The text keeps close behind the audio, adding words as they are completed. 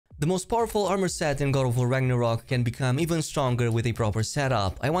The most powerful armor set in GoW Ragnarok can become even stronger with a proper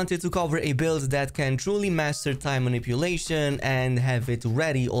setup. I wanted to cover a build that can truly master time manipulation and have it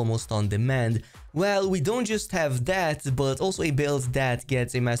ready almost on demand. Well, we don't just have that, but also a build that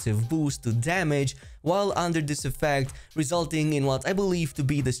gets a massive boost to damage while under this effect, resulting in what I believe to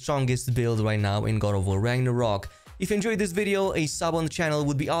be the strongest build right now in GoW Ragnarok. If you enjoyed this video, a sub on the channel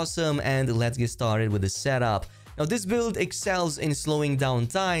would be awesome, and let's get started with the setup. Now, this build excels in slowing down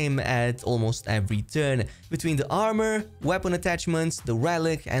time at almost every turn. Between the armor, weapon attachments, the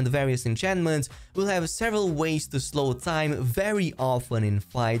relic, and the various enchantments, we'll have several ways to slow time very often in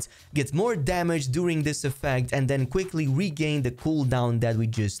fights, get more damage during this effect, and then quickly regain the cooldown that we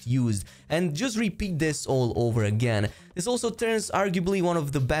just used, and just repeat this all over again. This also turns arguably one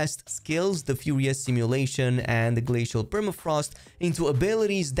of the best skills, the Furious Simulation and the Glacial Permafrost, into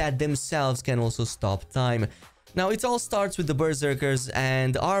abilities that themselves can also stop time. Now, it all starts with the Berserkers,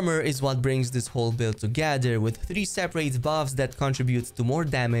 and armor is what brings this whole build together, with 3 separate buffs that contribute to more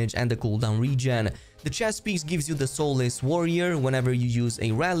damage and the cooldown regen. The chest piece gives you the Soulless Warrior. Whenever you use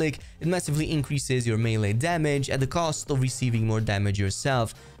a relic, it massively increases your melee damage at the cost of receiving more damage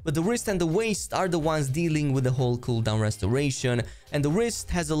yourself. But the wrist and the waist are the ones dealing with the whole cooldown restoration, and the wrist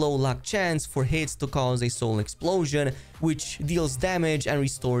has a low luck chance for hits to cause a soul explosion, which deals damage and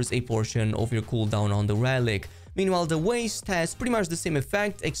restores a portion of your cooldown on the relic. Meanwhile, the waist has pretty much the same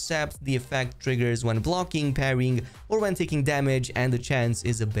effect, except the effect triggers when blocking, parrying, or when taking damage, and the chance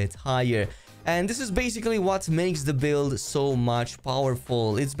is a bit higher. And this is basically what makes the build so much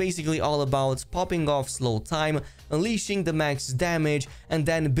powerful. It's basically all about popping off slow time, unleashing the max damage, and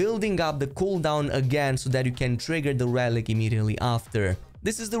then building up the cooldown again so that you can trigger the relic immediately after.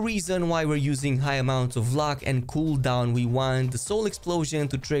 This is the reason why we're using high amounts of luck and cooldown. We want the soul explosion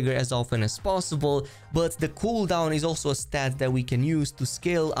to trigger as often as possible, but the cooldown is also a stat that we can use to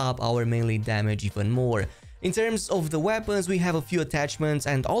scale up our melee damage even more. In terms of the weapons, we have a few attachments,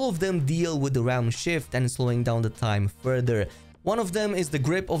 and all of them deal with the realm shift and slowing down the time further. One of them is the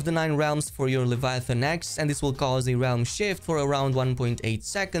Grip of the 9 Realms for your Leviathan Axe, and this will cause a realm shift for around 1.8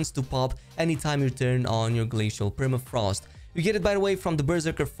 seconds to pop anytime you turn on your Glacial Permafrost. You get it, by the way, from the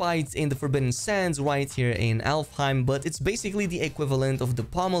Berserker fights in the Forbidden Sands right here in Alfheim, but it's basically the equivalent of the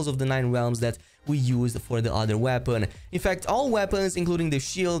pommels of the 9 Realms that we used for the other weapon. In fact, all weapons, including the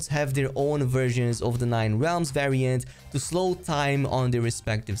shields, have their own versions of the 9 Realms variant to slow time on their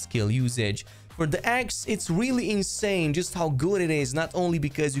respective skill usage. For the axe, it's really insane just how good it is, not only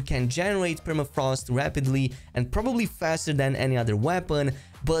because you can generate permafrost rapidly and probably faster than any other weapon,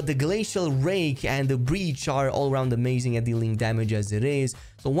 but the Glacial Rake and the Breach are all around amazing at dealing damage as it is.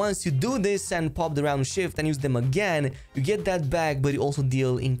 So once you do this and pop the realm shift and use them again, you get that back, but you also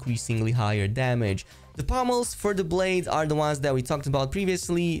deal increasingly higher damage. The pommels for the blade are the ones that we talked about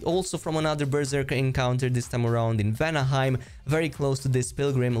previously, also from another Berserker encounter this time around in Vanaheim, very close to this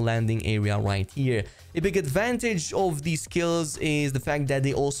pilgrim landing area right here. A big advantage of these skills is the fact that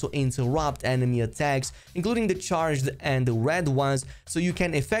they also interrupt enemy attacks, including the charged and the red ones, so you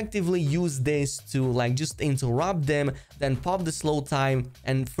can effectively use this to just interrupt them, then pop the slow time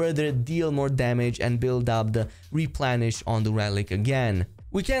and further deal more damage and build up the replenish on the relic again.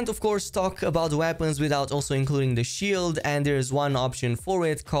 We can't, of course, talk about weapons without also including the shield, and there's one option for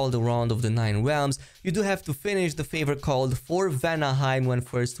it called the Round of the 9 Realms. You do have to finish the favor called for Vanaheim when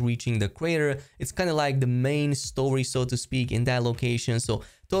first reaching the crater. It's kind of like the main story, so to speak, in that location, so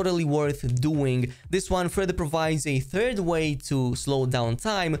totally worth doing. This one further provides a third way to slow down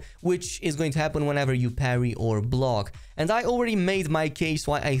time, which is going to happen whenever you parry or block. And I already made my case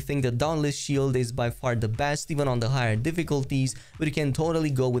why I think the Dauntless Shield is by far the best, even on the higher difficulties, but you can totally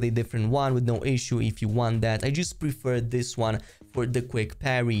go with a different one with no issue if you want that. I just prefer this one for the quick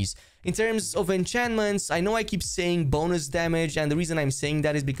parries. In terms of enchantments, I know I keep saying bonus damage, and the reason I'm saying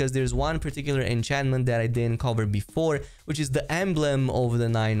that is because there's one particular enchantment that I didn't cover before, which is the Emblem of the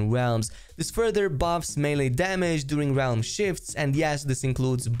 9 Realms. This further buffs melee damage during realm shifts, and yes, this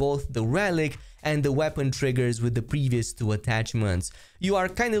includes both the relic and the weapon triggers with the previous 2 attachments. You are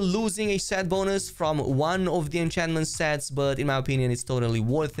kind of losing a set bonus from one of the enchantment sets, but in my opinion it's totally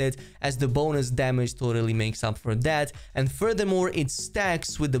worth it, as the bonus damage totally makes up for that, and furthermore it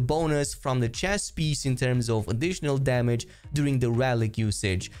stacks with the bonus from the chest piece in terms of additional damage during the relic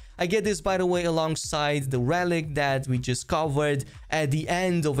usage. I get this, by the way, alongside the relic that we just covered at the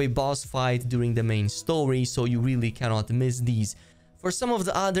end of a boss fight during the main story, so you really cannot miss these. For some of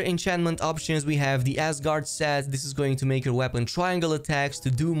the other enchantment options, we have the Asgard set. This is going to make your weapon triangle attacks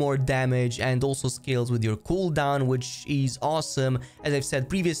to do more damage and also scales with your cooldown, which is awesome. As I've said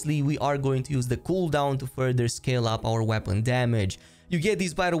previously, we are going to use the cooldown to further scale up our weapon damage. You get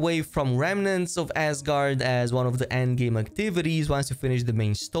these, by the way, from Remnants of Asgard as one of the endgame activities once you finish the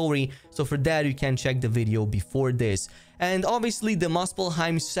main story. So for that, you can check the video before this. And obviously the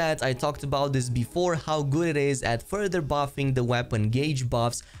Muspelheim set, I talked about this before, how good it is at further buffing the weapon gauge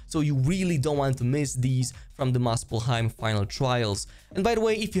buffs, so you really don't want to miss these from the Muspelheim final trials. And by the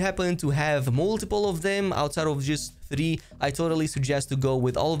way, if you happen to have multiple of them outside of just 3, I totally suggest to go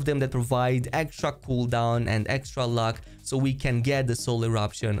with all of them that provide extra cooldown and extra luck, so we can get the Soul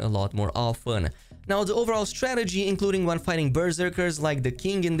Eruption a lot more often. Now, the overall strategy, including when fighting berserkers like the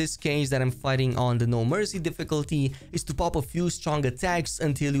king in this case that I'm fighting on the No Mercy difficulty, is to pop a few strong attacks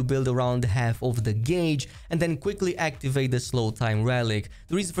until you build around half of the gauge and then quickly activate the slow time relic.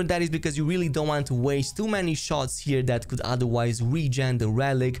 The reason for that is because you really don't want to waste too many shots here that could otherwise regen the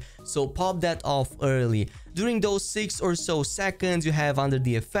relic, so pop that off early. During those 6 or so seconds you have under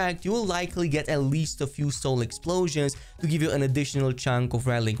the effect, you will likely get at least a few soul explosions to give you an additional chunk of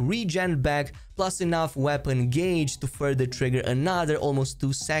relic regen back, plus enough weapon gauge to further trigger another almost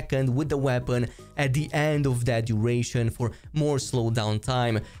 2 seconds with the weapon at the end of that duration for more slowdown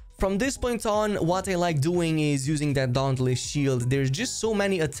time. From this point on, what I like doing is using that Dauntless Shield. There's just so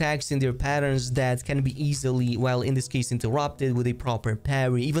many attacks in their patterns that can be easily, well, in this case, interrupted with a proper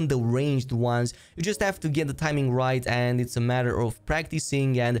parry. Even the ranged ones, you just have to get the timing right, and it's a matter of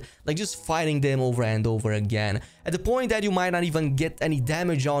practicing and like just fighting them over and over again. At the point that you might not even get any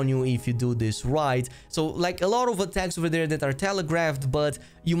damage on you if you do this right. So like a lot of attacks over there that are telegraphed, but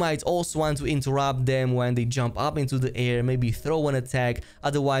you might also want to interrupt them when they jump up into the air, maybe throw an attack,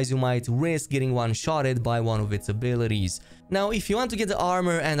 otherwise you might risk getting one-shotted by one of its abilities. Now, if you want to get the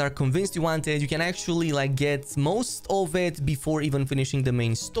armor and are convinced you want it, you can actually like get most of it before even finishing the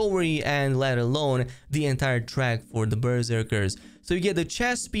main story, and let alone the entire track for the berserkers. So you get the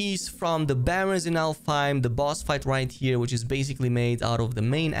chest piece from the Barons in Alfheim, the boss fight right here, which is basically made out of the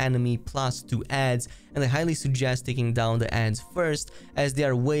main enemy plus 2 adds, and I highly suggest taking down the adds first, as they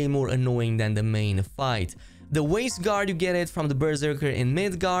are way more annoying than the main fight. The waist guard, you get it from the berserker in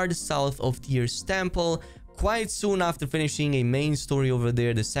Midgard, south of Tyr's temple, quite soon after finishing a main story over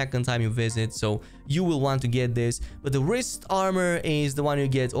there the second time you visit, so you will want to get this. But the wrist armor is the one you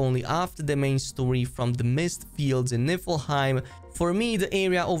get only after the main story from the Mist Fields in Niflheim. For me, the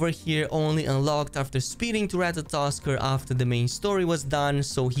area over here only unlocked after speeding to Ratatoskr after the main story was done,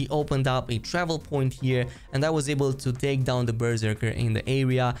 so he opened up a travel point here and I was able to take down the berserker in the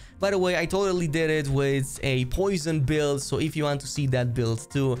area. By the way, I totally did it with a poison build, so if you want to see that build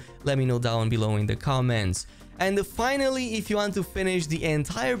too, let me know down below in the comments. And finally, if you want to finish the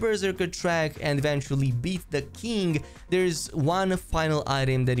entire berserker track and eventually beat the king, there's one final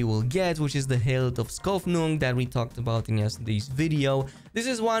item that you will get, which is the hilt of Skofnung that we talked about in yesterday's video. This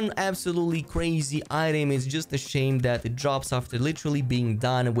is one absolutely crazy item. It's just a shame that it drops after literally being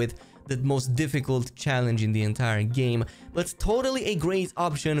done with the most difficult challenge in the entire game, but totally a great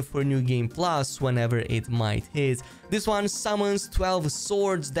option for New Game Plus whenever it might hit. This one summons 12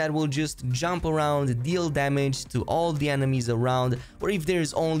 swords that will just jump around, deal damage to all the enemies around, or if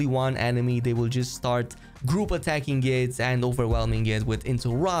there's only one enemy, they will just start group attacking it and overwhelming it with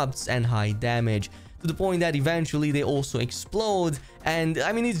interrupts and high damage, to the point that eventually they also explode. And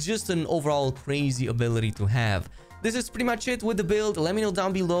I mean, it's just an overall crazy ability to have. This is pretty much it with the build. Let me know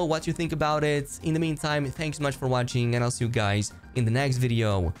down below what you think about it. In the meantime, thanks so much for watching, and I'll see you guys in the next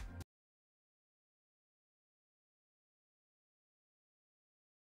video.